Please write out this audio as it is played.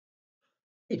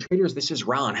Hey traders, this is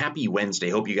Ron. Happy Wednesday.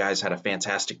 Hope you guys had a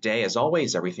fantastic day. As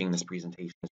always, everything in this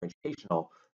presentation is for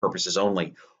educational purposes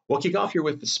only. We'll kick off here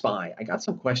with the SPY. I got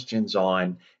some questions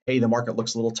on, hey, the market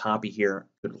looks a little toppy here.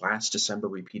 Could last December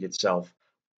repeat itself?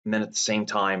 And then at the same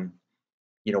time,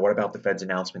 what about the Fed's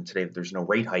announcement today that there's no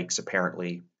rate hikes,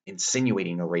 apparently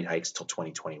insinuating no rate hikes till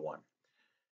 2021?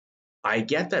 I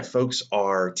get that folks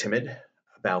are timid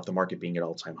about the market being at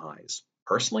all-time highs.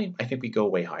 Personally, I think we go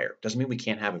way higher. Doesn't mean we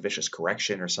can't have a vicious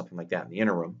correction or something like that in the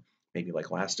interim, maybe like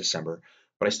last December,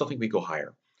 but I still think we go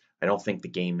higher. I don't think the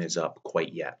game is up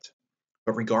quite yet.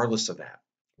 But regardless of that,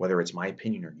 whether it's my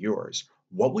opinion or yours,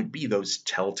 what would be those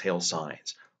telltale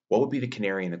signs? What would be the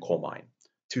canary in the coal mine?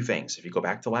 Two things. If you go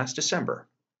back to last December,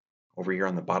 over here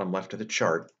on the bottom left of the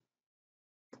chart,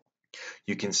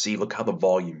 you can see, look how the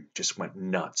volume just went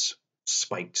nuts,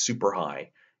 spiked super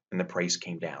high, and the price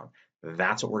came down.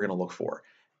 That's what we're going to look for.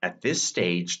 At this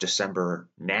stage, December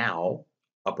now,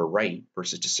 upper right,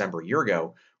 versus December a year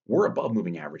ago, we're above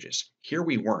moving averages. Here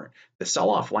we weren't. The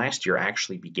sell-off last year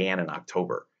actually began in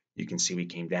October. You can see we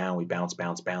came down, we bounced,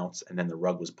 and then the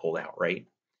rug was pulled out, right?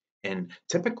 And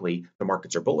typically, the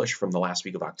markets are bullish from the last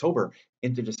week of October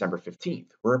into December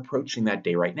 15th. We're approaching that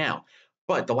day right now.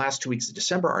 But the last 2 weeks of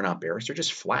December are not bearish. They're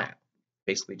just flat,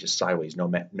 basically just sideways, no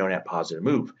net positive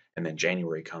move. And then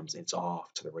January comes, it's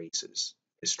off to the races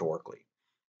historically.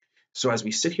 So as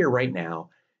we sit here right now,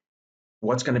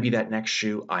 what's going to be that next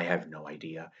shoe? I have no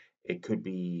idea. It could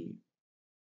be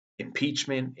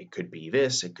impeachment. It could be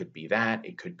this. It could be that.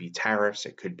 It could be tariffs.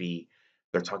 It could be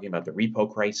they're talking about the repo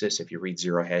crisis. If you read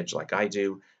Zero Hedge like I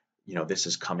do, this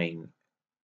is coming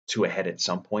to a head at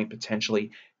some point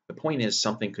potentially. The point is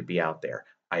something could be out there.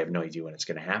 I have no idea when it's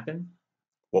going to happen.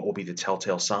 What will be the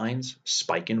telltale signs?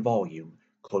 Spike in volume,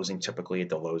 closing typically at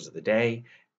the lows of the day,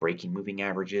 breaking moving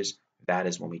averages. That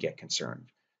is when we get concerned.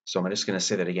 So I'm just going to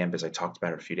say that again because I talked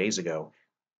about it a few days ago.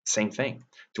 Same thing.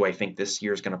 Do I think this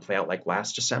year is going to play out like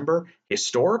last December?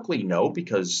 Historically, no,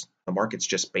 because the market's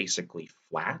just basically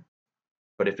flat.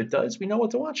 But if it does, we know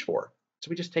what to watch for. So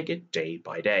we just take it day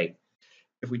by day.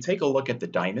 If we take a look at the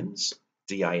diamonds,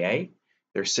 DIA,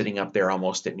 they're sitting up there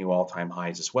almost at new all-time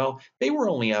highs as well. They were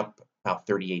only up about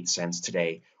 38 cents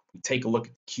today. We take a look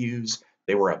at the Qs,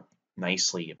 they were up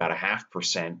nicely, about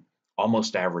 0.5%,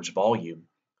 almost average volume.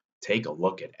 Take a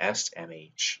look at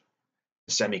SMH,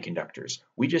 the semiconductors.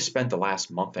 We just spent the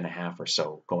last month and a half or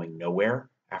so going nowhere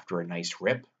after a nice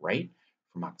rip, right?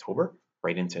 From October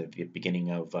right into the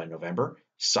beginning of November,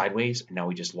 sideways, and now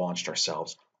we just launched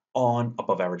ourselves on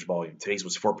above average volume. Today's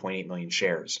was 4.8 million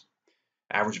shares.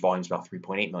 Average volume is about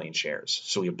 3.8 million shares.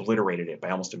 So we obliterated it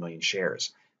by almost 1 million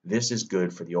shares. This is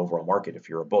good for the overall market. If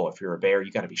you're a bull, if you're a bear,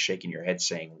 you got to be shaking your head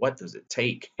saying, what does it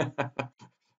take?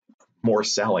 More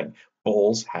selling.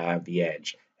 Bulls have the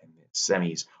edge. And the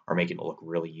semis are making it look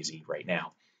really easy right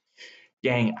now.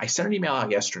 Gang, I sent an email out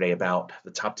yesterday about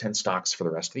the top 10 stocks for the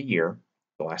rest of the year,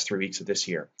 the last 3 weeks of this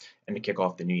year, and to kick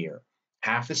off the new year.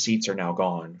 Half the seats are now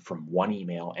gone from one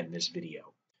email and this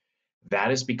video. That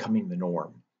is becoming the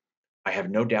norm. I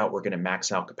have no doubt we're going to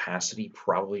max out capacity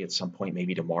probably at some point,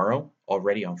 maybe tomorrow,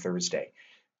 already on Thursday.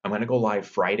 I'm going to go live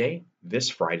Friday, this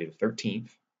Friday, the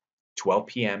 13th, 12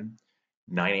 p.m.,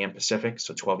 9 a.m. Pacific,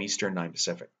 so 12 Eastern, 9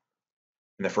 Pacific.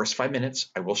 In the first 5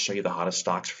 minutes, I will show you the hottest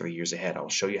stocks for the years ahead. I will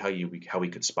show you how we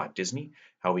could spot Disney,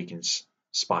 how we can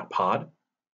spot Pod.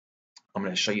 I'm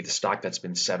going to show you the stock that's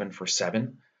been 7 for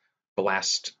 7 the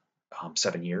last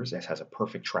 7 years. It has a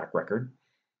perfect track record.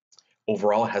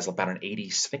 Overall, it has about an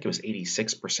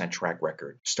 86% track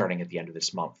record starting at the end of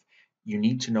this month. You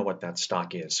need to know what that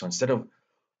stock is. So instead of,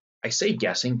 I say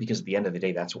guessing because at the end of the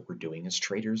day, that's what we're doing as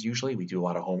traders usually. We do a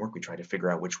lot of homework. We try to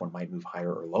figure out which one might move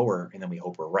higher or lower, and then we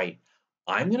hope we're right.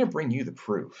 I'm going to bring you the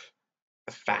proof,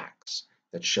 the facts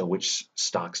that show which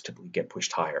stocks typically get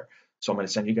pushed higher. So I'm going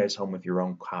to send you guys home with your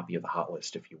own copy of the hot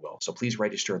list, if you will. So please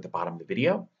register at the bottom of the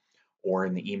video or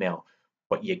in the email,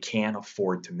 but you can't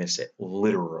afford to miss it,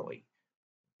 literally.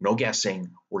 No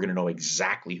guessing. We're going to know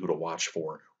exactly who to watch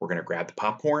for. We're going to grab the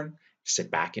popcorn,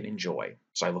 sit back and enjoy.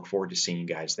 So I look forward to seeing you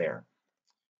guys there.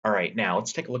 All right, now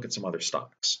let's take a look at some other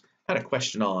stocks. I had a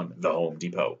question on the Home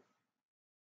Depot.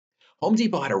 Home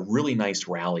Depot had a really nice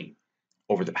rally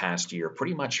over the past year,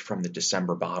 pretty much from the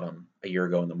December bottom a year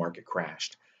ago when the market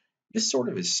crashed. This sort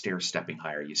of is stair-stepping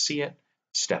higher. You see it,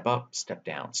 step up, step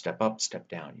down, step up, step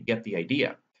down. You get the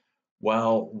idea.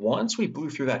 Well, once we blew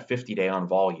through that 50-day on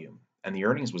volume and the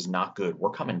earnings was not good, we're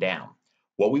coming down.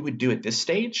 What we would do at this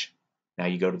stage, now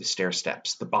you go to the stair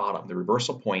steps, the bottom, the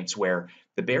reversal points where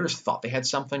the bears thought they had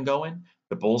something going.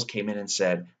 The bulls came in and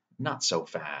said, not so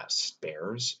fast,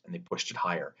 bears, and they pushed it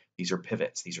higher. These are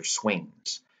pivots. These are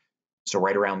swings. So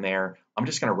right around there, I'm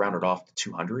just going to round it off to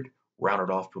 200, round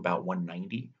it off to about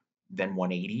 190, then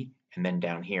 180, and then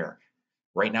down here.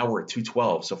 Right now we're at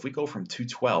 212. So if we go from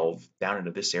 212 down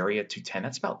into this area, 210,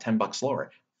 that's about 10 bucks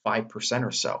lower, 5%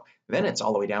 or so. Then it's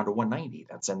all the way down to 190.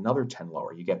 That's another 10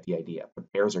 lower. You get the idea.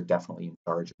 But bears are definitely in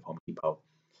charge of Home Depot.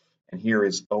 And here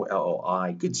is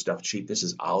OLLI. Good stuff, cheap. This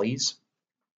is Ollie's.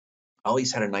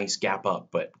 Ollie's had a nice gap up,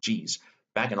 but geez,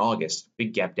 back in August,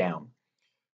 big gap down.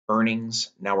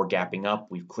 Earnings, now we're gapping up.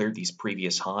 We've cleared these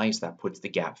previous highs. That puts the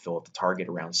gap fill at the target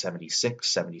around $76,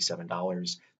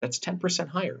 $77. That's 10%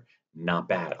 higher. Not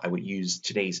bad. I would use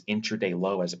today's intraday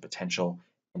low as a potential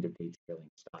end of day trailing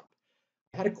stop.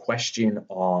 I had a question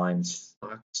on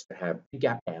stocks that have big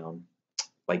gap down,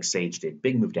 like Sage did,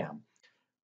 big move down,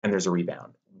 and there's a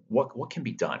rebound. What can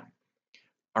be done?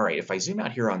 All right, if I zoom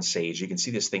out here on Sage, you can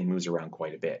see this thing moves around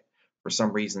quite a bit. For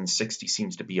some reason, 60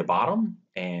 seems to be a bottom,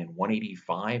 and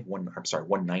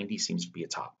 190 seems to be a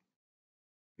top.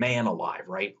 Man alive,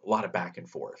 right? A lot of back and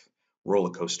forth, roller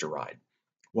coaster ride.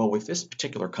 Well, with this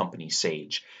particular company,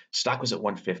 Sage, stock was at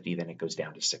 150, then it goes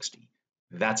down to 60.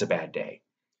 That's a bad day.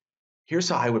 Here's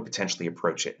how I would potentially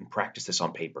approach it and practice this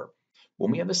on paper.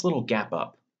 When we have this little gap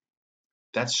up,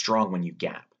 that's strong when you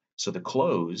gap. So the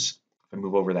close, if I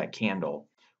move over that candle,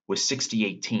 was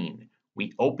 60.18.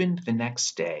 We opened the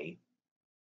next day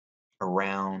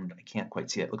around, I can't quite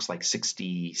see it, looks like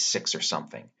 66 or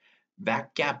something.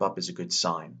 That gap up is a good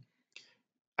sign.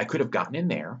 I could have gotten in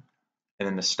there, and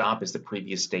then the stop is the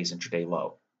previous day's intraday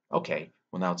low. Okay,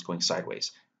 well now it's going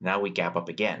sideways. Now we gap up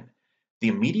again. The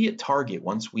immediate target,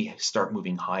 once we start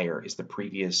moving higher, is the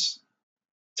previous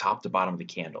top to bottom of the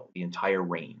candle, the entire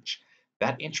range.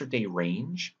 That intraday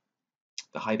range,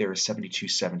 the high there is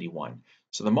 72.71.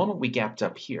 So the moment we gapped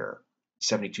up here,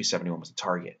 72.71 was the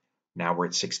target. Now we're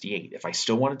at 68. If I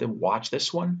still wanted to watch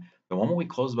this one, the moment we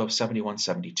close above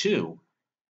 71.72,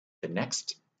 the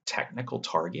next technical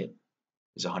target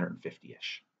is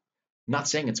 150-ish. I'm not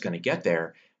saying it's going to get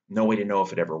there. No way to know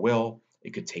if it ever will.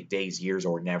 It could take days, years,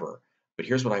 or never. But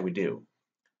here's what I would do.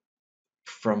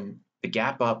 From the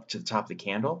gap up to the top of the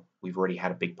candle, we've already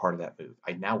had a big part of that move.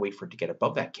 I'd now wait for it to get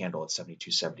above that candle at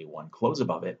 72.71, close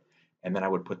above it, and then I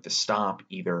would put the stop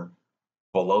either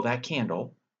below that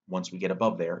candle once we get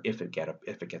above there, if it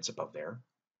gets above there,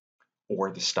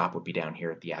 or the stop would be down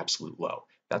here at the absolute low.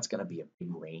 That's going to be a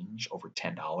big range, over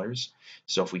 $10.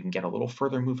 So if we can get a little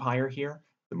further move higher here,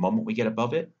 the moment we get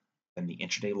above it, then the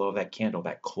intraday low of that candle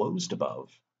that closed above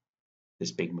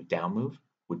this big down move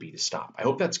would be the stop. I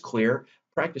hope that's clear.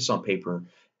 Practice on paper.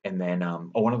 And then,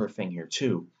 one other thing here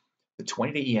too, the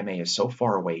 20-day EMA is so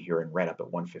far away here in red up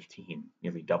at 115,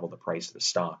 nearly double the price of the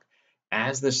stock.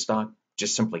 As this stock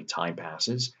just simply time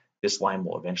passes, this line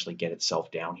will eventually get itself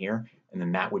down here, and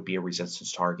then that would be a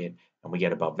resistance target, and we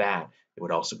get above that, it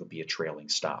would also be a trailing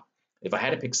stop. If I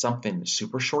had to pick something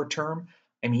super short term,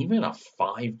 I mean, even a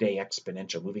 5-day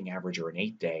exponential moving average or an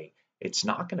 8-day, it's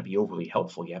not going to be overly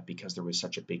helpful yet because there was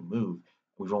such a big move.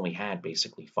 We've only had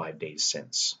basically 5 days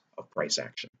since of price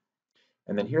action.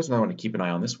 And then here's another one to keep an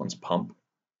eye on. This one's Pump.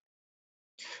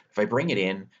 If I bring it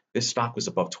in, this stock was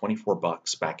above 24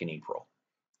 bucks back in April.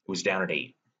 It was down at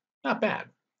 8. Not bad.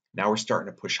 Now we're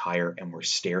starting to push higher and we're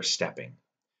stair stepping.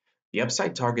 The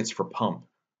upside targets for Pump,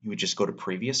 you would just go to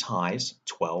previous highs,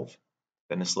 12,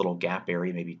 then this little gap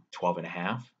area, maybe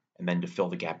 12.5, and then to fill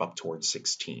the gap up towards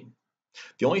 16.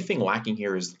 The only thing lacking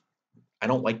here is I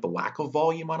don't like the lack of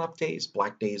volume on up days.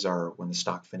 Black days are when the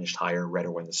stock finished higher, red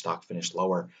are when the stock finished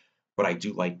lower, but I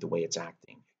do like the way it's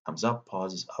acting. It comes up,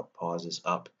 pauses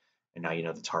up, and now you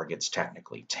know the target's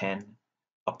technically 10,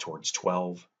 up towards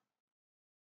 12,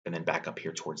 and then back up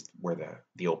here towards where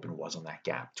the open was on that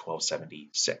gap,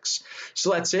 1276.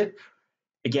 So that's it.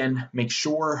 Again, make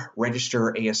sure,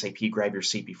 register ASAP, grab your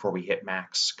seat before we hit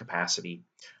max capacity.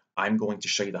 I'm going to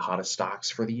show you the hottest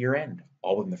stocks for the year end.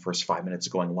 All within the first 5 minutes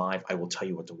of going live, I will tell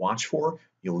you what to watch for.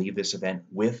 You'll leave this event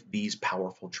with these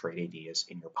powerful trade ideas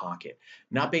in your pocket.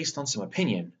 Not based on some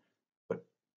opinion, but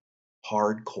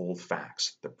hard, cold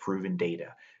facts, the proven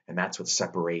data. And that's what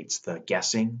separates the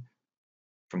guessing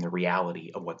from the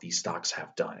reality of what these stocks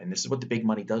have done. And this is what the big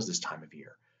money does this time of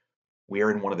year. We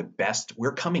are in one of the best,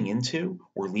 we're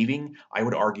leaving, I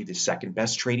would argue, the second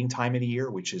best trading time of the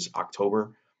year, which is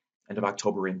October, end of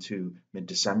October into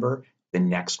mid-December. The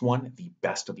next one, the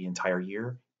best of the entire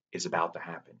year, is about to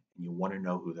happen. And you want to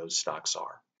know who those stocks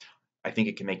are. I think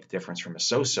it can make the difference from a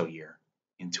so-so year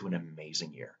into an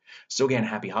amazing year. So again,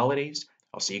 happy holidays.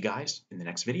 I'll see you guys in the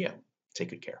next video. Take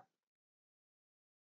good care.